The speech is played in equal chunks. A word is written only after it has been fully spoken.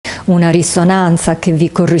una risonanza, che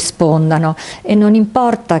vi corrispondano, e non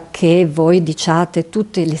importa che voi diciate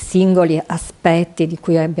tutti i singoli aspetti di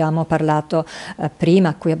cui abbiamo parlato prima,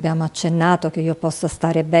 a cui abbiamo accennato, che io possa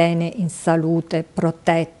stare bene, in salute,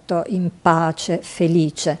 protetto, in pace,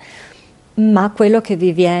 felice, ma quello che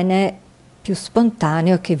vi viene più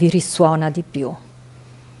spontaneo, che vi risuona di più.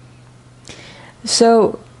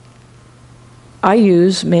 So, I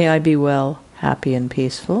use may I be well, happy and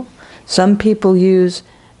peaceful. Some people use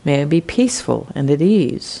may I be peaceful and at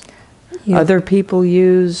ease. Other people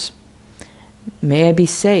use may I be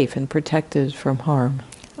safe and protected from harm.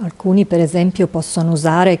 Alcuni per esempio possono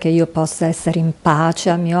usare che io possa essere in pace,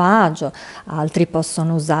 a mio agio, altri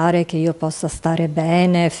possono usare che io possa stare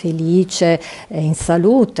bene, felice, in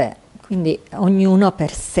salute, quindi ognuno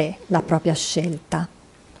per sé, la propria scelta.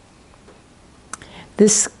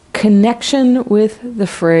 This connection with the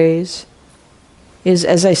phrase is,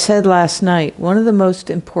 as I said last night, one of the most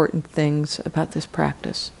important things about this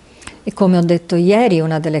practice. E come ho detto ieri,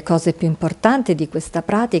 una delle cose più importanti di questa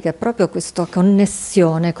pratica è proprio questa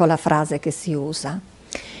connessione con la frase che si usa.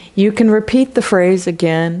 You can repeat the phrase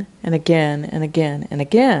again and again and again and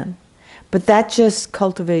again, but that just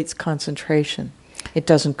cultivates concentration. It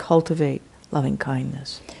doesn't cultivate loving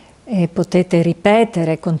kindness. E potete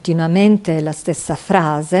ripetere continuamente la stessa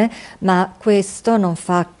frase, ma questo non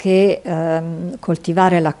fa che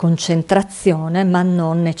coltivare la concentrazione, ma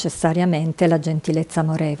non necessariamente la gentilezza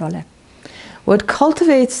amorevole. What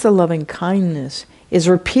cultivates the loving kindness is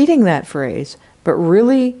repeating that phrase, but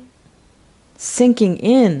really sinking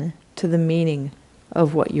in to the meaning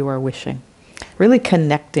of what you are wishing, really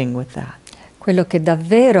connecting with that. Quello che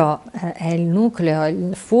davvero è il nucleo,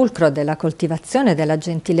 il fulcro della coltivazione della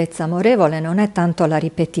gentilezza amorevole non è tanto la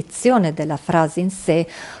ripetizione della frase in sé,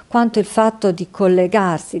 quanto il fatto di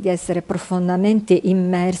collegarsi, di essere profondamente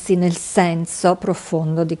immersi nel senso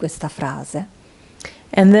profondo di questa frase.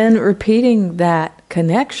 And then repeating that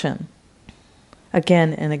connection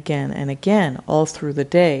again and again and again, all through the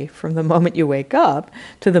day, from the moment you wake up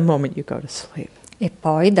to the moment you go to sleep. E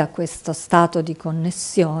poi da questo stato di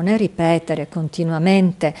connessione ripetere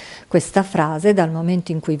continuamente questa frase dal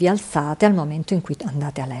momento in cui vi alzate al momento in cui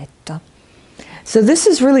andate a letto. So this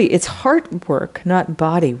is really, it's heart work, not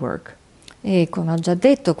body work. E come ho già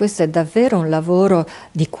detto, questo è davvero un lavoro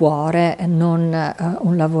di cuore, non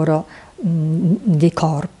un lavoro di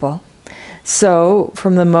corpo. So,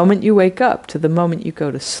 from the moment you wake up to the moment you go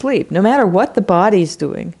to sleep, no matter what the body's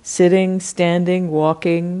doing, sitting, standing,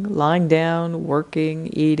 walking, lying down, working,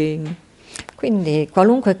 eating. Quindi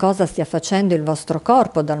qualunque cosa stia facendo il vostro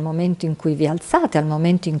corpo dal momento in cui vi alzate al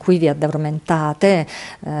momento in cui vi addormentate,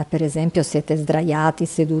 per esempio siete sdraiati,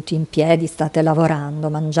 seduti in piedi, state lavorando,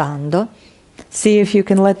 mangiando. See if you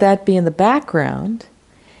can let that be in the background,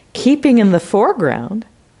 keeping in the foreground,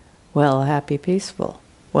 well, happy, peaceful.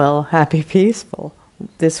 Well, happy, peaceful,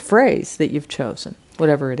 this phrase that you've chosen,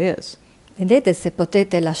 whatever it is. Vedete se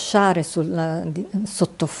potete lasciare sul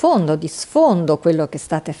sottofondo, di sfondo, quello che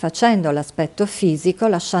state facendo, l'aspetto fisico,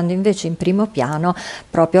 lasciando invece in primo piano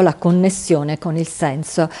proprio la connessione con il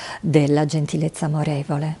senso della gentilezza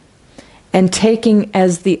amorevole. And taking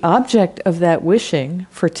as the object of that wishing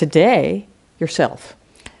for today, yourself.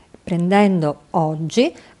 Prendendo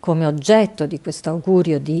oggi come oggetto di questo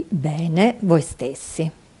augurio di bene voi stessi.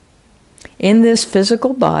 In this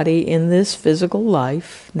physical body, in this physical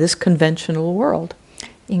life, this conventional world.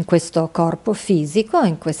 In questo corpo fisico,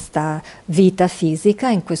 in questa vita fisica,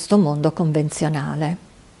 in questo mondo convenzionale.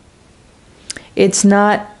 It's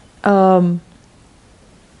not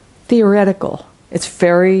theoretical, it's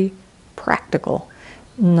very practical.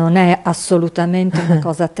 Non è assolutamente una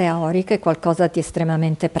cosa teorica, è qualcosa di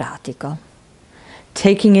estremamente pratico.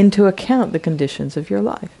 Taking into account the conditions of your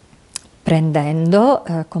life. Prendendo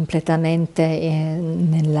completamente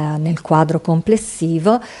nel quadro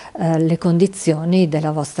complessivo le condizioni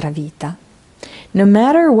della vostra vita. No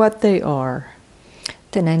matter what they are.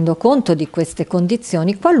 Tenendo conto di queste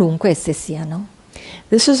condizioni, qualunque esse siano.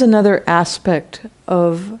 This is another aspect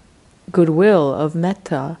of goodwill, of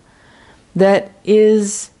metta, that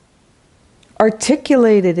is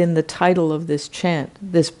articulated in the title of this chant,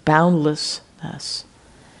 this boundlessness.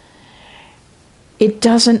 It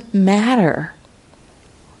doesn't matter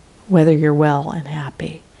whether you're well and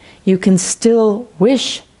happy. You can still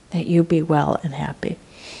wish that you be well and happy.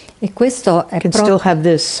 E questo è you can still have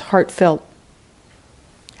this heartfelt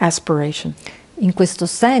aspiration. in questo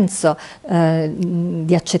senso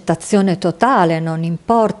di accettazione totale. Non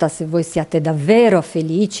importa se voi siate davvero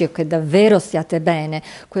felici o che davvero stiate bene,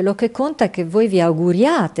 quello che conta è che voi vi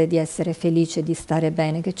auguriate di essere felici e di stare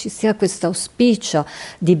bene, che ci sia questo auspicio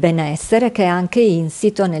di benessere che è anche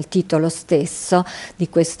insito nel titolo stesso di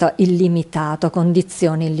questo illimitato,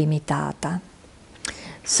 condizione illimitata.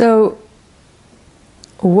 So,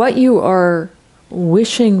 what you are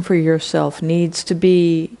wishing for yourself needs to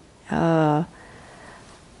be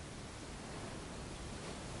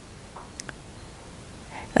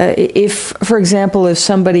if, for example, if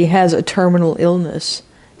somebody has a terminal illness,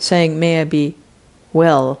 saying, may I be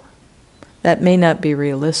well, that may not be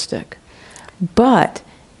realistic. But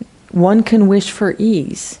one can wish for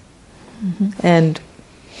ease. Mm-hmm. And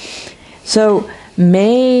so,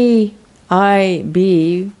 may I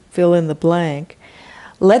be, fill in the blank,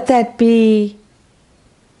 let that be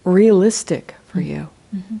realistic for you.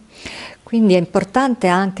 Mm-hmm. Quindi è importante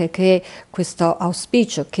anche che questo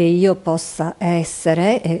auspicio che io possa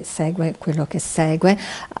essere, e segue quello che segue,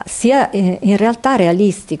 sia in realtà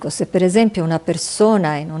realistico. Se per esempio una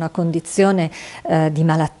persona è in una condizione di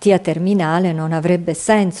malattia terminale, non avrebbe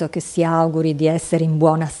senso che si auguri di essere in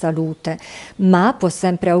buona salute, ma può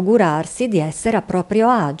sempre augurarsi di essere a proprio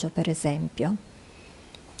agio, per esempio.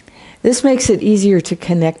 This makes it easier to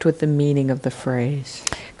connect with the meaning of the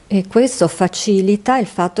phrase. E questo facilita il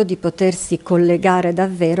fatto di potersi collegare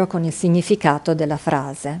davvero con il significato della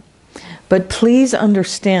frase. But please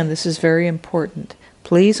understand, this is very important,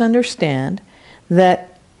 please understand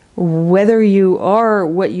that whether you are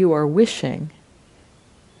what you are wishing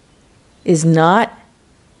is not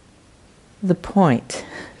the point.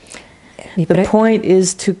 The point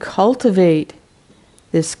is to cultivate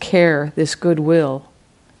this care, this goodwill,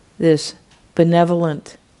 this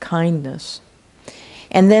benevolent kindness.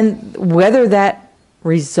 And then whether that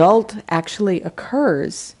result actually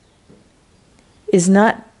occurs is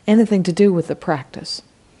not anything to do with the practice.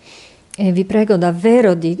 E vi prego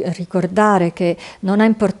davvero di ricordare che non ha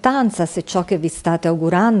importanza se ciò che vi state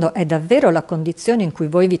augurando è davvero la condizione in cui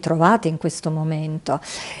voi vi trovate in questo momento.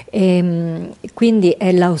 E quindi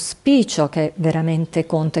è l'auspicio che veramente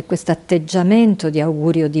conta, è questo atteggiamento di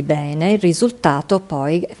augurio di bene, il risultato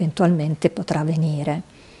poi eventualmente potrà venire.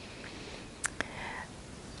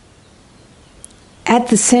 At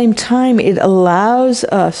the same time, it allows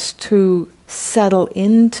us to settle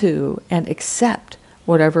into and accept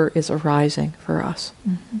whatever is arising for us.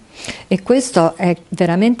 Mm-hmm. E questo è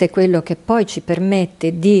veramente quello che poi ci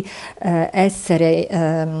permette di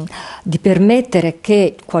di permettere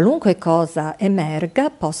che qualunque cosa emerga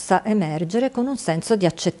possa emergere con un senso di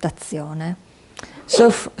accettazione. So,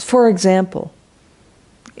 for example,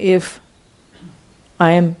 if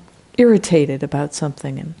I am irritated about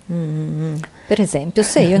something Per esempio,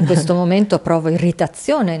 se io in questo momento provo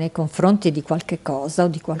irritazione nei confronti di qualche cosa o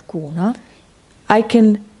di qualcuno, I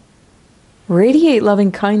can radiate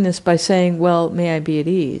loving kindness by saying, well, may I be at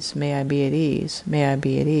ease, may I be at ease, may I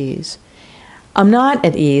be at ease. I'm not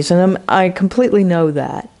at ease, and I completely know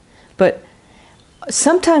that. But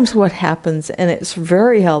sometimes what happens, and it's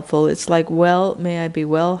very helpful, it's like, well, may I be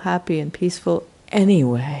well, happy, and peaceful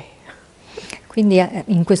anyway. Quindi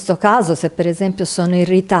in questo caso, se per esempio sono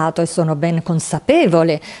irritato e sono ben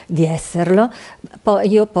consapevole di esserlo,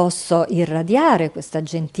 io posso irradiare questa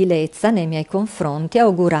gentilezza nei miei confronti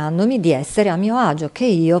augurandomi di essere a mio agio, che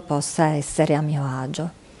io possa essere a mio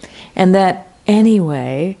agio. And that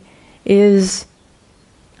anyway is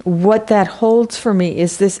what that holds for me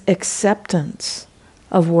is this acceptance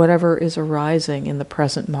of whatever is arising in the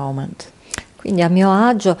present moment. Quindi a mio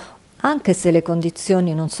agio, anche se le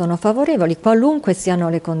condizioni non sono favorevoli, qualunque siano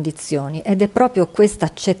le condizioni, ed è proprio questa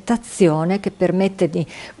accettazione che permette di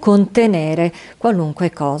contenere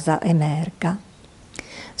qualunque cosa emerga.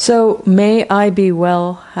 So, may I be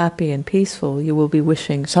well, happy and peaceful, you will be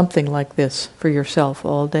wishing something like this for yourself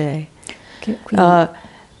all day.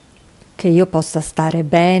 Che io possa stare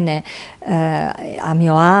bene, a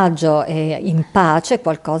mio agio e in pace,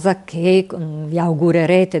 qualcosa che vi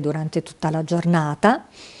augurerete durante tutta la giornata.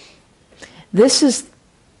 This is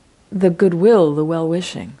the goodwill, the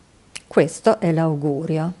well-wishing. Questo è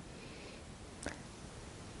l'augurio.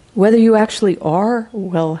 Whether you actually are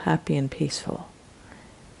well, happy and peaceful.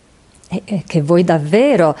 E che voi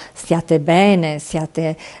davvero stiate bene,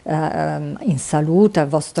 siate in salute, a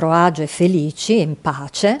vostro agio e felici, in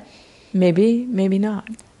pace. Maybe, maybe not.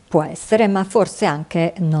 Può essere, ma forse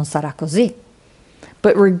anche non sarà così.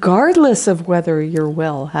 But regardless of whether you're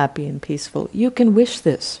well, happy and peaceful, you can wish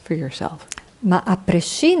this for yourself. Ma a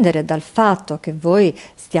prescindere dal fatto che voi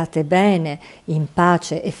stiate bene, in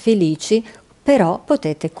pace e felici, però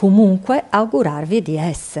potete comunque augurarvi di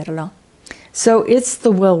esserlo. So it's the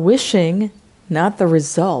well-wishing, not the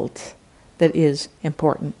result, that is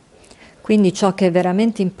important. Quindi ciò che è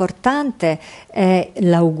veramente importante è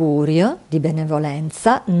l'augurio di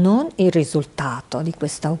benevolenza, non il risultato di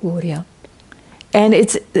questo augurio. And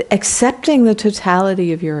it's accepting the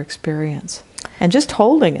totality of your experience and just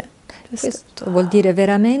holding it. Questo vuol dire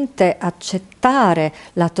veramente accettare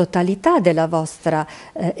la totalità della vostra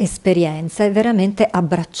esperienza e veramente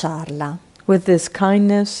abbracciarla. With this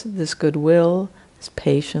kindness, this goodwill, this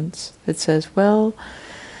patience that says, well,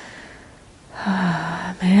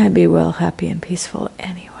 may I be well, happy and peaceful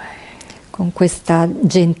anyway. Con questa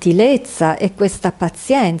gentilezza e questa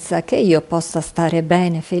pazienza che io possa stare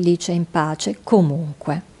bene, felice e in pace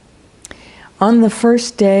comunque. On the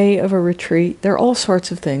first day of a retreat, there are all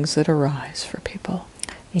sorts of things that arise for people.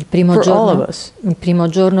 Il primo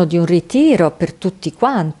giorno di un ritiro per tutti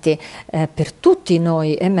quanti, per tutti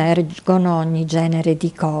noi emergono ogni genere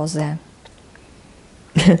di cose.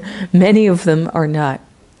 Many of them are not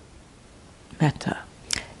metta.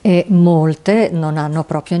 E molte non hanno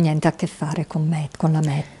proprio niente a che fare con la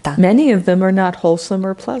metta. Many of them are not wholesome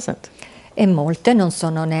or pleasant. E molte non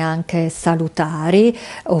sono neanche salutari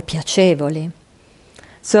o piacevoli.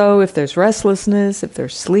 So if there's restlessness, if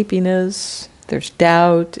there's sleepiness, if there's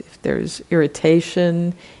doubt, if there's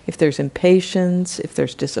irritation, if there's impatience, if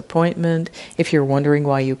there's disappointment, if you're wondering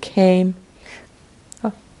why you came,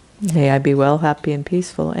 may I be well, happy and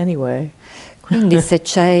peaceful anyway. Quindi se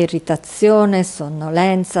c'è irritazione,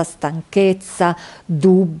 sonnolenza, stanchezza,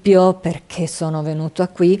 dubbio perché sono venuto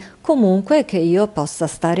qui, comunque che io possa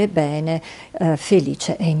stare bene,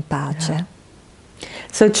 felice e in pace. Yeah.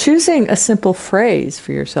 So choosing a simple phrase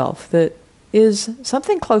for yourself that is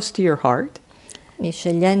something close to your heart. Quindi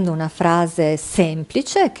scegliendo una frase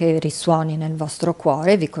semplice che risuoni nel vostro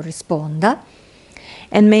cuore, vi corrisponda.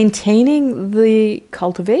 And maintaining the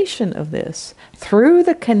cultivation of this through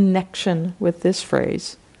the connection with this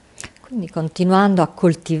phrase. Quindi continuando a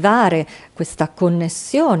coltivare questa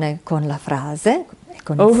connessione con la frase.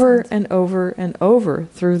 Over and over and over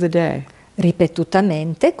through the day.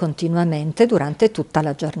 Ripetutamente, continuamente durante tutta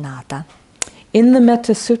la giornata. In the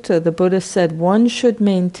Metta Sutta, the Buddha said one should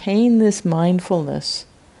maintain this mindfulness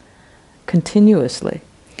continuously.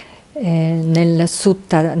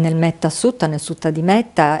 Nel Metta Sutta, nel Sutta di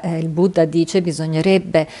Metta, il Buddha dice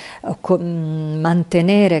bisognerebbe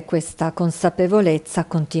mantenere questa consapevolezza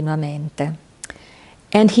continuamente.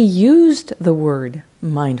 And he used the word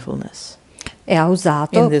mindfulness E ha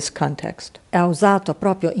usato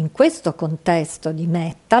proprio in questo contesto di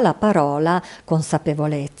Metta la parola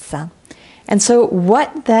consapevolezza. And so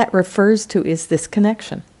what that refers to is this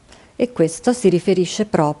connection. E questo si riferisce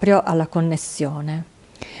proprio alla connessione.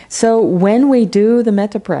 So when we do the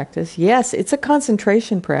metta practice, yes, it's a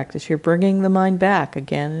concentration practice. You're bringing the mind back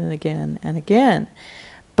again and again and again.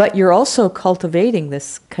 But you're also cultivating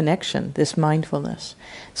this connection, this mindfulness.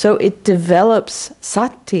 So it develops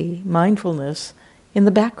sati, mindfulness, in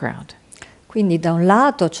the background. Quindi da un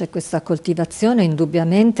lato c'è questa coltivazione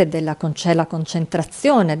indubbiamente c'è la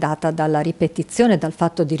concentrazione data dalla ripetizione, dal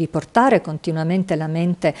fatto di riportare continuamente la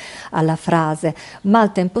mente alla frase, ma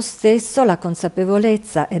al tempo stesso la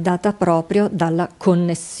consapevolezza è data proprio dalla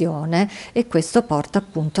connessione e questo porta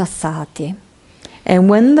appunto a sati. And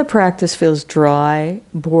when the practice feels dry,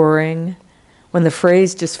 boring, when the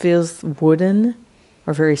phrase just feels wooden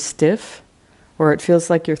or very stiff, or it feels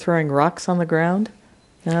like you're throwing rocks on the ground,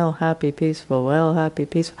 well, happy, peaceful, well, happy,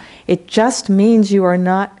 peaceful. It just means you are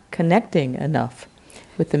not connecting enough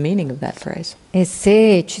with the meaning of that phrase. E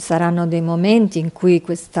se ci saranno dei momenti in cui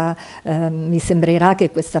mi sembrerà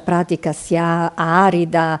che questa pratica sia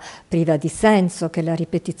arida, priva di senso, che la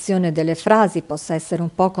ripetizione delle frasi possa essere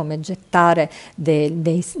un po' come gettare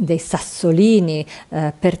dei sassolini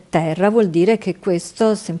per terra, vuol dire che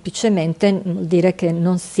questo semplicemente vuol dire che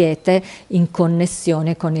non siete in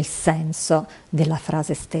connessione con il senso della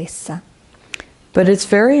frase stessa. But it's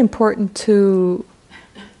very important to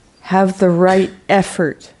have the right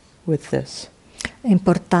effort with this. È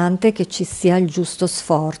importante che ci sia il giusto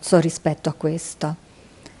sforzo rispetto a questo.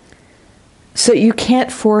 So you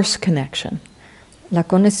can't force connection. La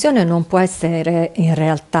connessione non può essere in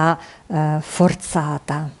realtà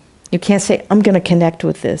forzata. You can't say, I'm going to connect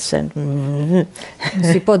with this. And non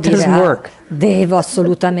si può dire, devo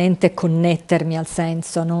assolutamente connettermi al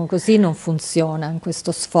senso. Così non funziona, in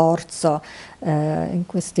questo sforzo, in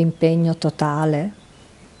questo impegno totale,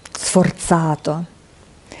 sforzato.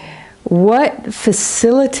 What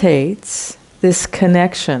facilitates this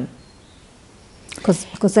connection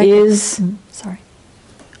is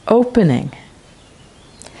opening.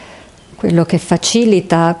 Quello che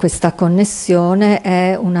facilita questa connessione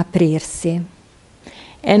è un aprirsi.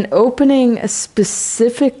 And opening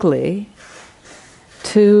specifically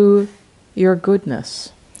to your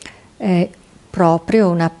goodness. È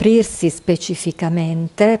proprio un aprirsi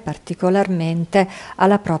specificamente, particolarmente,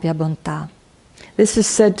 alla propria bontà. This is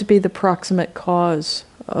said to be the proximate cause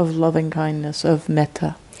of loving kindness, of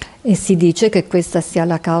metta. E si dice che questa sia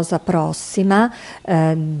la causa prossima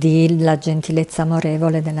della gentilezza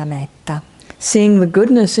amorevole della metta. Seeing the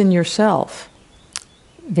goodness in yourself.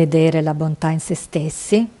 Vedere la bontà in se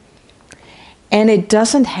stessi. And it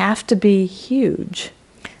doesn't have to be huge.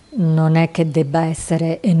 Non è che debba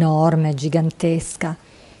essere enorme, gigantesca.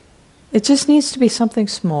 It just needs to be something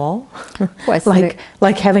small, Può essere,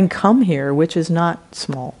 like having come here, which is not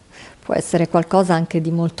small. può essere qualcosa anche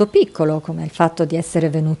di molto piccolo, come il fatto di essere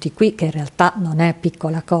venuti qui, che in realtà non è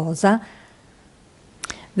piccola cosa.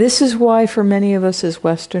 This is why for many of us as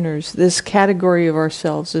Westerners, this category of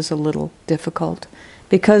ourselves is a little difficult,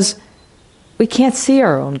 because we can't see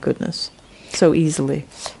our own goodness so easily.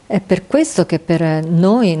 È per questo che per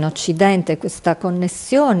noi in Occidente questa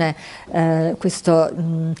connessione, questo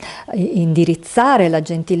indirizzare la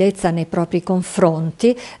gentilezza nei propri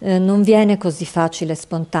confronti non viene così facile e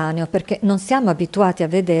spontaneo, perché non siamo abituati a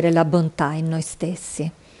vedere la bontà in noi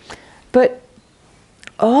stessi. But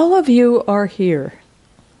all of you are here.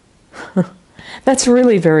 That's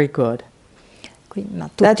really very good. Quindi,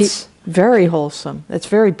 That's very wholesome. That's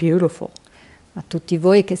very beautiful. Ma tutti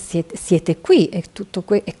voi che siete qui e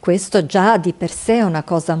questo già di per sé è una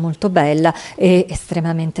cosa molto bella e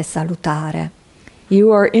estremamente salutare.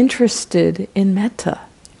 You are interested in metta.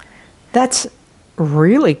 That's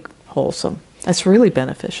really wholesome. That's really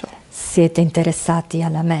beneficial. Siete interessati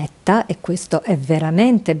alla metta e questo è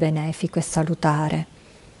veramente benefico e salutare.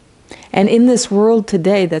 And in this world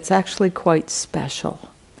today, that's actually quite special.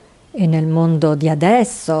 E nel mondo di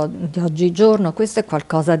adesso, di oggigiorno, questo è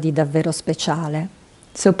qualcosa di davvero speciale.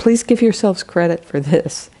 So please give yourselves credit for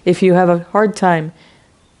this. If you have a hard time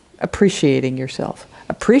appreciating yourself,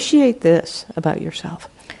 appreciate this about yourself.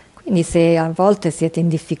 Quindi se a volte siete in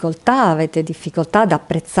difficoltà, avete difficoltà ad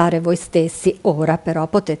apprezzare voi stessi, ora però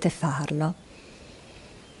potete farlo.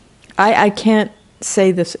 I can't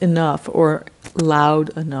say this enough or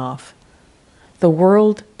loud enough. The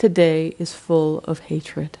world today is full of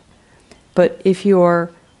hatred. But if you are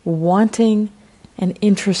wanting and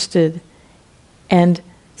interested and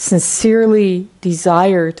sincerely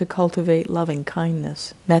desire to cultivate loving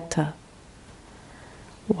kindness, metta,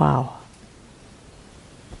 wow.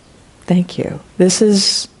 Thank you. This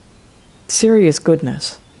is serious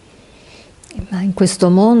goodness. Ma in questo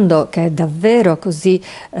mondo che è davvero così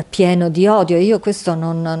pieno di odio, io questo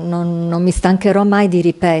non mi stancherò mai di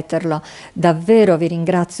ripeterlo, davvero vi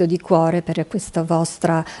ringrazio di cuore per questa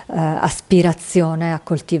vostra aspirazione a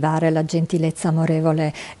coltivare la gentilezza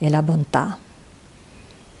amorevole e la bontà.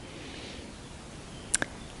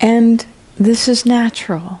 And this is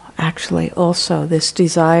natural, actually, also, this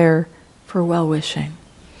desire for well-wishing.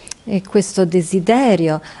 E questo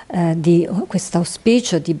desiderio, questo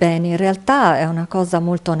auspicio di bene, in realtà è una cosa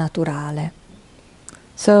molto naturale.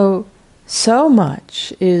 So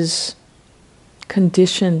much is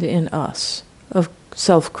conditioned in us of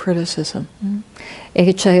self-criticism.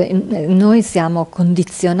 E noi siamo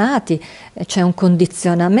condizionati, c'è un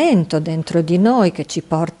condizionamento dentro di noi che ci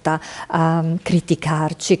porta a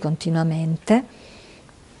criticarci continuamente.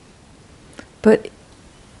 But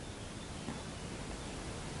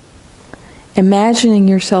imagining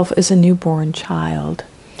yourself as a newborn child,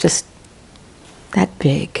 just that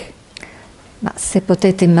big. Ma se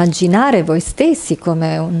potete immaginare voi stessi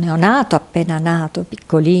come un neonato appena nato,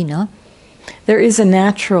 piccolino, there is a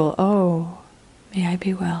natural, oh, may I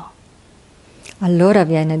be well. Allora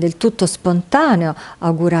viene del tutto spontaneo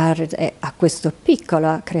augurare a questa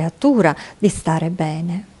piccola creatura di stare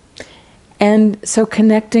bene. And so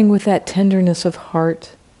connecting with that tenderness of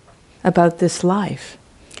heart about this life.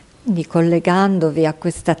 Quindi collegandovi a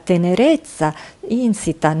questa tenerezza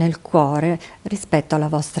insita nel cuore rispetto alla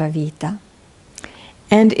vostra vita.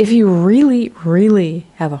 And if you really, really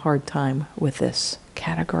have a hard time with this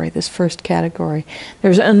category, this first category,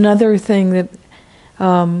 there's another thing that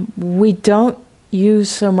we don't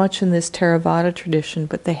use so much in this Theravada tradition,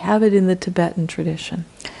 but they have it in the Tibetan tradition.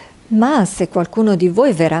 Ma se qualcuno di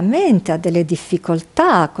voi veramente ha delle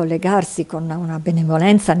difficoltà a collegarsi con una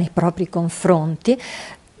benevolenza nei propri confronti,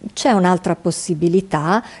 c'è un'altra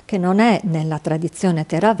possibilità che non è nella tradizione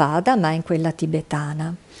Theravada, ma in quella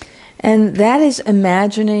tibetana. And that is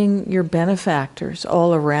imagining your benefactors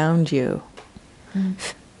all around you,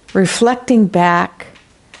 reflecting back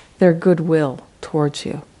their goodwill towards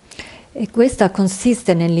you. E questa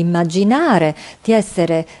consiste nell'immaginare di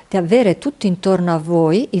avere tutto intorno a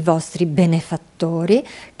voi i vostri benefattori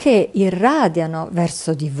che irradiano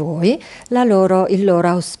verso di voi il loro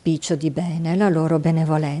auspicio di bene, la loro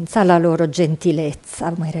benevolenza, la loro gentilezza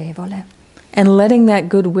amorevole. And letting that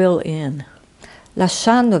goodwill in.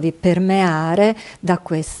 Lasciandovi permeare da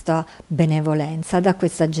questa benevolenza, da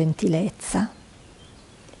questa gentilezza.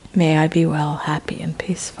 May I be well, happy and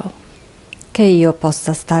peaceful. Che io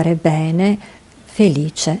possa stare bene,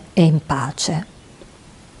 felice e in pace.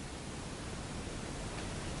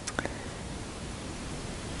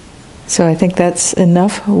 So I think that's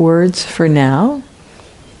enough words for now.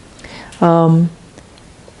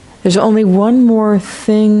 There's only one more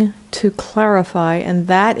thing to clarify, and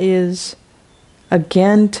that is,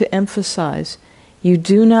 again, to emphasize, you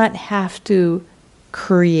do not have to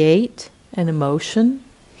create an emotion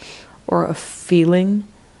or a feeling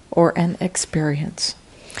or an experience.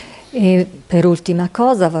 E per ultima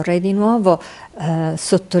cosa vorrei di nuovo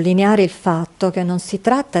sottolineare il fatto che non si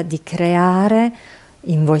tratta di creare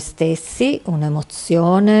in voi stessi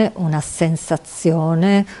un'emozione, una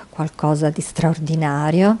sensazione, qualcosa di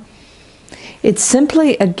straordinario. It's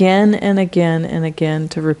simply again and again and again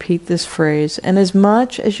to repeat this phrase, and as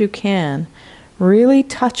much as you can, really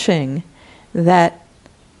touching that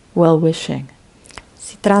well-wishing.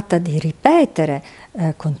 Si tratta di ripetere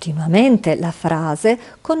continuamente la frase,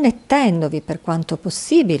 connettendovi per quanto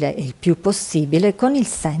possibile e il più possibile con il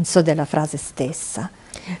senso della frase stessa.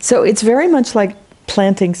 So it's very much like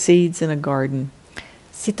planting seeds in a garden.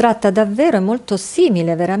 Si tratta davvero, è molto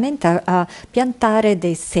simile veramente a piantare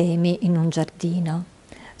dei semi in un giardino.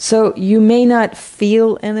 So you may not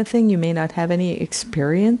feel anything, you may not have any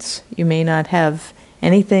experience, you may not have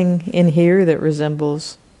anything in here that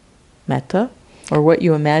resembles metta, or what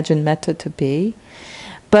you imagine metta to be.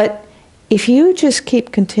 But if you just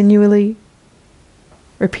keep continually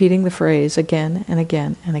repeating the phrase again and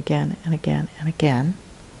again and again and again and again,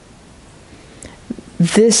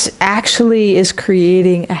 this actually is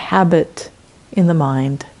creating a habit in the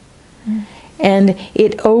mind. And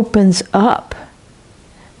it opens up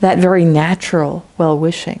that very natural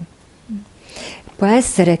well-wishing. Può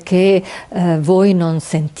essere che voi non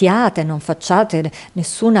sentiate, non facciate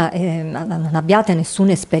nessuna, non abbiate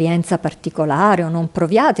nessuna esperienza particolare o non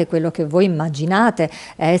proviate quello che voi immaginate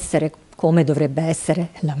essere come dovrebbe essere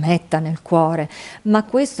la metta nel cuore, ma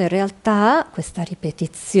questo in realtà, questa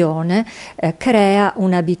ripetizione, crea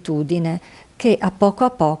un'abitudine che a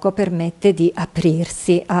poco permette di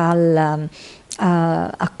aprirsi a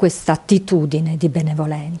questa attitudine di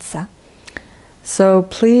benevolenza. So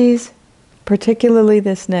please, particularly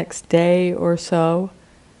this next day or so,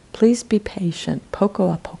 please be patient,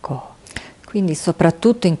 poco a poco. Quindi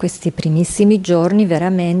soprattutto in questi primissimi giorni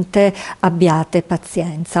veramente abbiate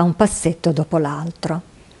pazienza, un passetto dopo l'altro.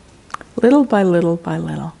 Little by little by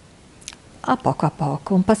little. A poco,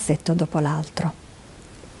 un passetto dopo l'altro.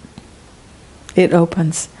 It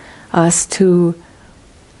opens us to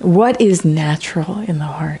what is natural in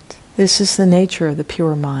the heart. This is the nature of the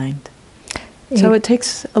pure mind. So it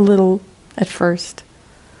takes a little, at first,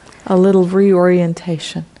 a little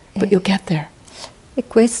reorientation, but you'll get there. E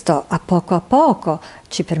questo a poco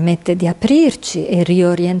ci permette di aprirci e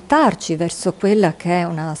riorientarci verso quella che è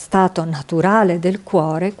uno stato naturale del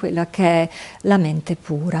cuore, quella che è la mente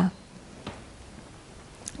pura.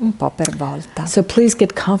 Un po' per volta. So please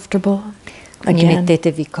get comfortable. Quindi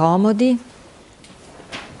mettetevi comodi.